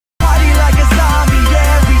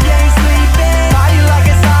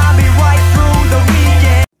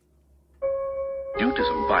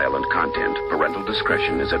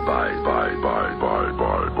discretion is advised.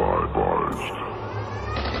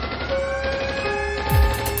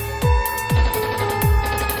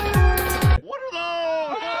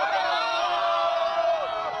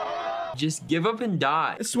 Just give up and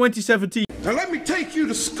die. It's 2017. Now let me take you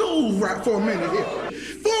to school right for a minute here.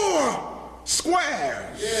 4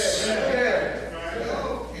 squares.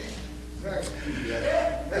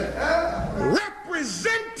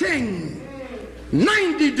 Representing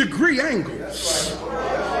 90-degree angles.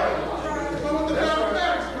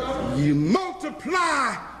 You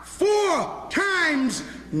multiply 4 times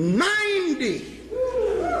 90.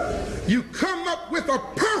 You come up with a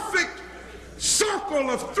perfect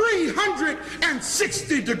circle of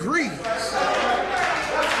 360 degrees,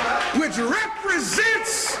 which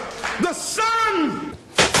represents the sun.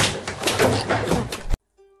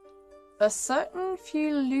 A certain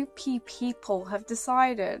few loopy people have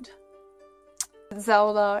decided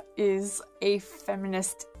Zelda is a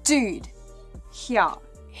feminist dude. Here,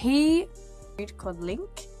 dude called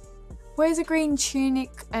Link, wears a green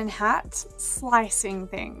tunic and hat, slicing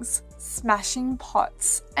things, smashing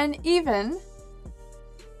pots, and even...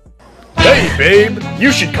 Hey babe,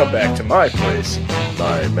 you should come back to my place.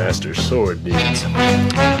 My master sword needs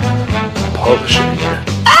polishing.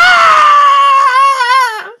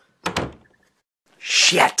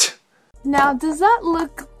 Shit! Now, does that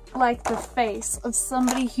look like the face of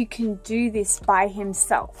somebody who can do this by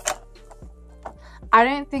himself? I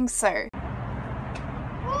don't think so.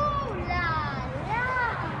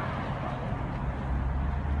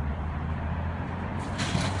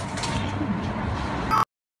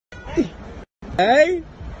 Hey?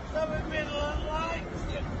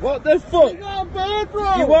 What the fuck?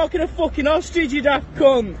 You're walking a fucking ostrich, you daft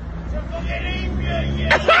cunt!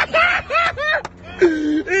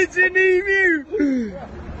 It's an emu!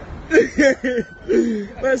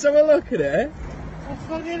 Let's have a look at it. A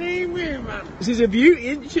fucking emu, man. This is a beauty,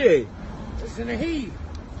 isn't she? It's an he.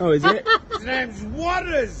 Oh, is it? His name's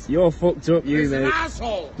Waters. You're fucked up, you, He's mate. an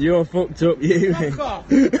asshole. You're fucked up, you, mate. Fuck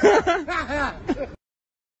off.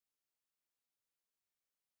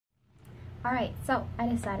 Alright, so I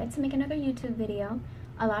decided to make another YouTube video.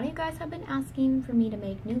 A lot of you guys have been asking for me to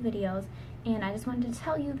make new videos, and I just wanted to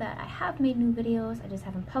tell you that I have made new videos, I just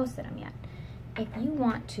haven't posted them yet. If you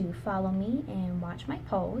want to follow me and watch my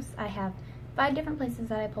posts, I have 5 different places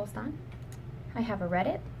that I post on. I have a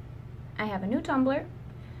Reddit, I have a new Tumblr,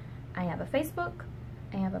 I have a Facebook,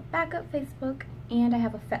 I have a backup Facebook, and I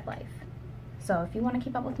have a FetLife. So if you want to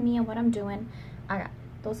keep up with me and what I'm doing, I got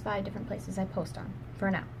those 5 different places I post on for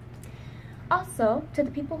now. Also, to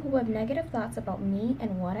the people who have negative thoughts about me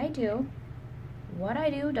and what I do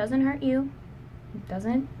doesn't hurt you,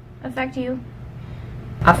 doesn't affect you.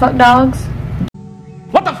 I fuck dogs.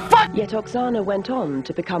 What the fuck? Yet Oksana went on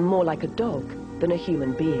to become more like a dog than a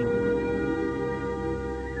human being.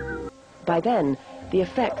 By then, the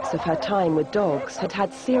effects of her time with dogs had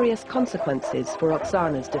had serious consequences for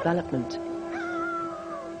Oksana's development.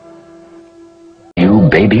 You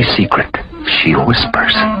baby secret, she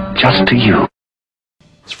whispers, just to you.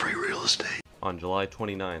 It's free real estate. On July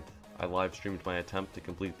 29th, I live-streamed my attempt to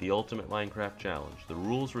complete the ultimate Minecraft challenge. The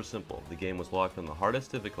rules were simple. The game was locked on the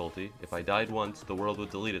hardest difficulty. If I died once, the world would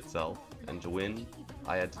delete itself. And to win,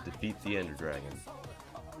 I had to defeat the Ender Dragon.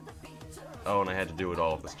 Oh, and I had to do it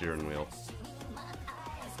all with the steering wheel.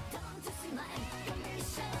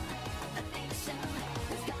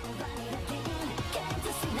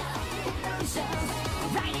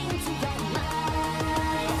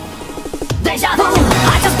 Deja vu,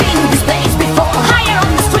 I just been in this place before. Higher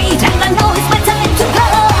on the street, and I know it's my time to go.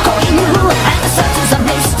 Going new, and the search is a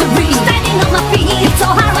mystery. Standing on my feet, it's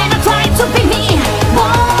so hard when I try to be me.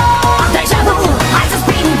 Whoa, deja vu, I just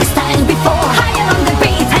been in this time before. Higher on the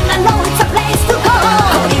beat, and I know it's a place to go.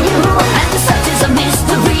 Going new, and the search is a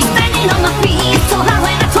mystery. Standing on my feet, it's so hard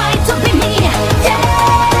when I try to be me. Yeah,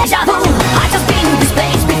 deja vu, I just been in this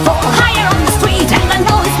place before. Higher on the street, and I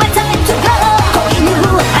know it's my time to go. Going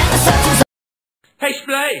new, and the search is Hey,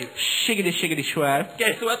 Splay! Shiggity shiggity schwab.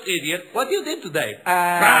 Guess what, idiot? What you did today?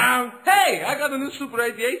 Hey, I got a new Super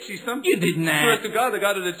 88 system. You did not. Swear to God, I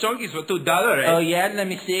got it at Chunky's for $2, eh? Oh yeah? Let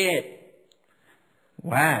me see it.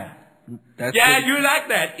 Wow. That's yeah, pretty... you like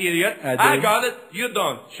that, idiot. I do. got it. You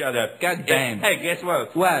don't. Shut up. God damn. Hey, guess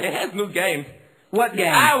what? What? It has new games. What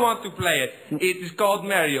game? I want to play it. It is called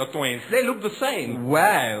Mario Twins. They look the same.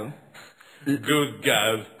 Wow. Good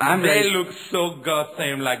God. They look so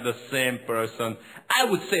goddamn like the same person. I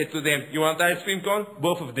would say to them, you want ice cream cone?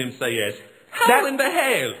 Both of them say yes. How in the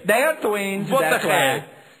hell? They are twins. What that's the hell?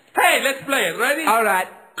 why. Hey, let's play it. Ready? Alright.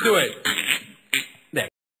 Do it. There.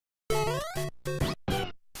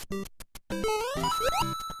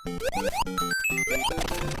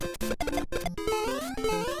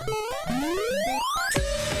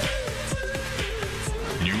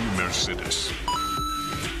 Exodus.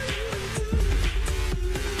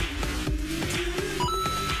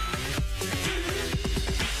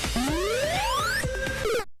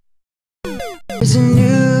 There's a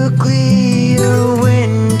nuclear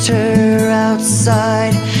winter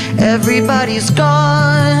outside. Everybody's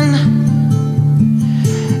gone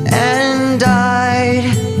and died.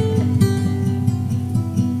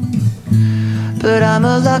 But I'm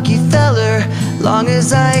a lucky feller, long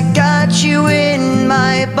as I got you in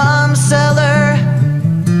my bomb cellar.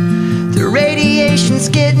 The radiation's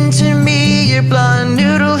getting to me, your blonde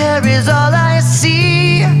noodle hair is all I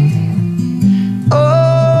see.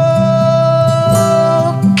 Oh,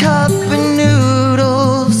 cup of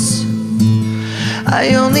noodles,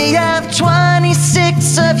 I only have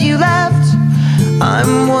 26 of you left.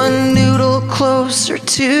 I'm one noodle closer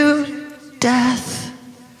to death.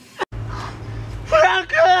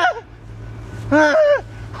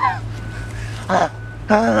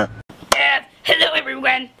 Hello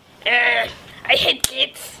everyone. I hate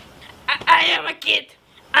kids. I am a kid.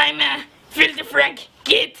 I'm a filthy Frank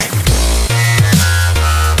kid.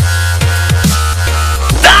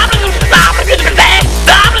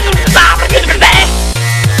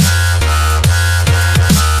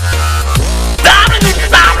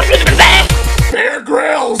 Bear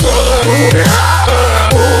Grylls.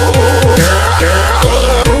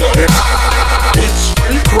 Bitch,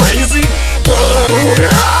 are you crazy?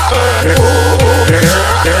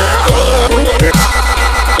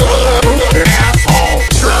 Asshole.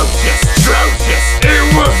 Trochus. It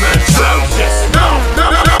was atrocious. No.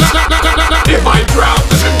 If I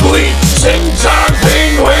dropped in the bleach, Ching-chong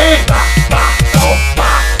penguin.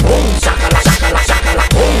 Boom, shakala,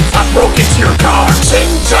 boom. I broke into your car.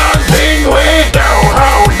 Ching-chong penguin.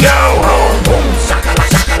 Yo-ho. Boom, shakala.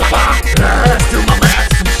 Let's do my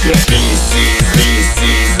math, some shit.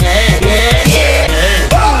 VCs.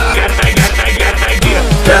 Got an idea.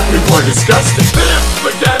 Death people are disgusting.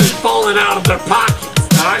 Spaghetti falling out of their pockets.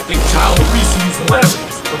 Now I think child obesity is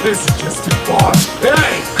hilarious, but this is just too far.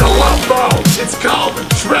 Hey, Columbo, it's called the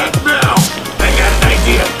treadmill. I got an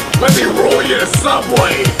idea. Let me roll you a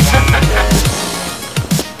Subway.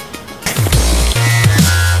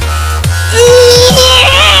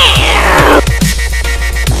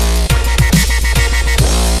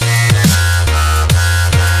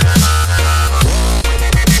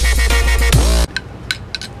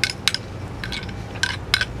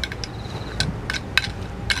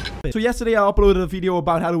 So yesterday I uploaded a video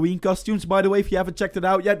about Halloween costumes. By the way, if you haven't checked it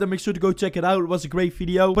out yet, then make sure to go check it out. It was a great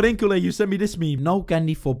video. But Inkule, you sent me this meme. No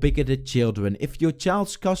candy for bigoted children. If your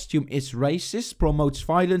child's costume is racist, promotes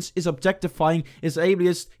violence, is objectifying, is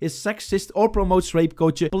ableist, is sexist, or promotes rape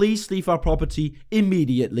culture, please leave our property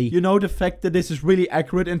immediately. You know, the fact that this is really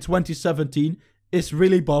accurate in 2017 is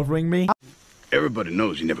really bothering me. Everybody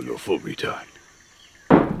knows you never go full retard.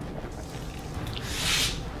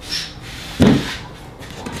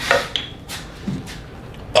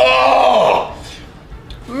 Oh!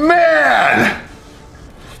 Man!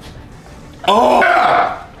 Oh!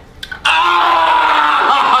 Ah!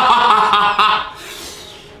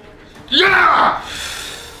 Yeah!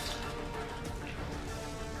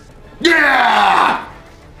 Yeah!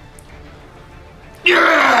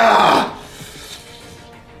 Yeah!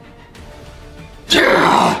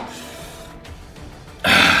 Yeah!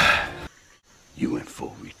 You went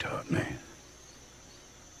full retard, man.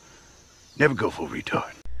 Never go full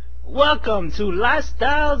retard. Welcome to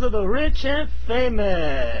Lifestyles of the Rich and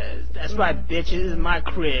Famous. That's right, bitches. This is my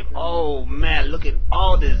crib. Oh man, look at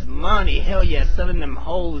all this money. Hell yeah, selling them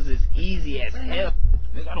hoes is easy as hell.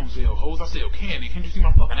 Nigga, I don't sell hoes, I sell candy. Can't you see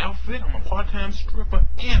my fucking outfit? I'm a part-time stripper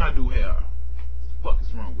and I do hair. What the fuck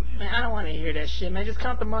is wrong with him? Man, I don't want to hear that shit, man. Just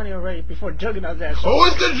count the money already before Juggernaut's ass. Oh,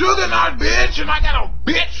 it's the Juggernaut, bitch, and I got a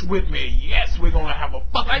bitch with me. Yes, we're gonna have a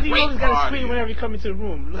fucking Why do you great always gotta party. scream whenever you come into the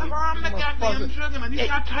room? Look, I'm the goddamn Juggernaut. You see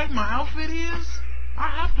how tight my outfit is? I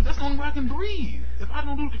have to. That's the only way I can breathe. If I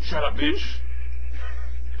don't do it, shut up, bitch.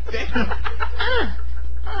 Damn.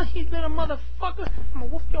 You little motherfucker. I'm gonna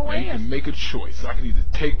whoop your You ass. can make a choice. I can either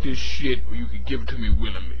take this shit or you can give it to me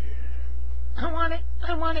willingly. I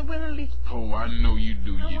want it willingly. Oh, I know you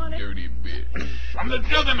do, you dirty bitch. I'm the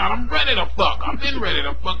Juggernaut. I'm ready to fuck. I've been ready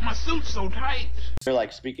to fuck. My suit's so tight. You're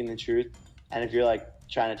like speaking the truth, and if you're like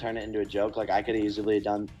trying to turn it into a joke, like I could have easily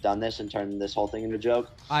done this and turned this whole thing into a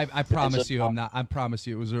joke. I promise you, I'm not. I promise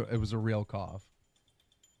you, it was a real cough.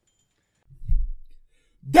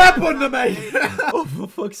 Dap on the mate! Oh, for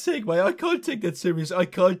fuck's sake, man. I can't take that serious. I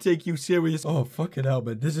can't take you serious. Oh, fucking hell,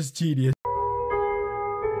 man. This is genius.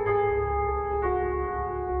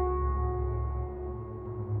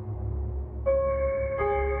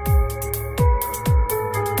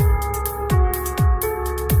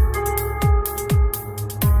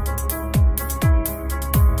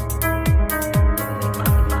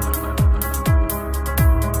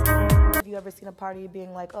 party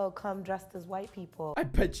being like, oh, come dressed as white people. I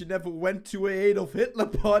bet you never went to a Adolf Hitler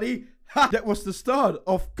party. Ha! That was the start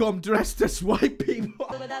of come dressed as white people.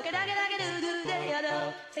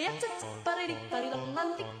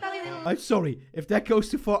 I'm sorry. If that goes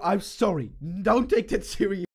too far, I'm sorry. Don't take that serious.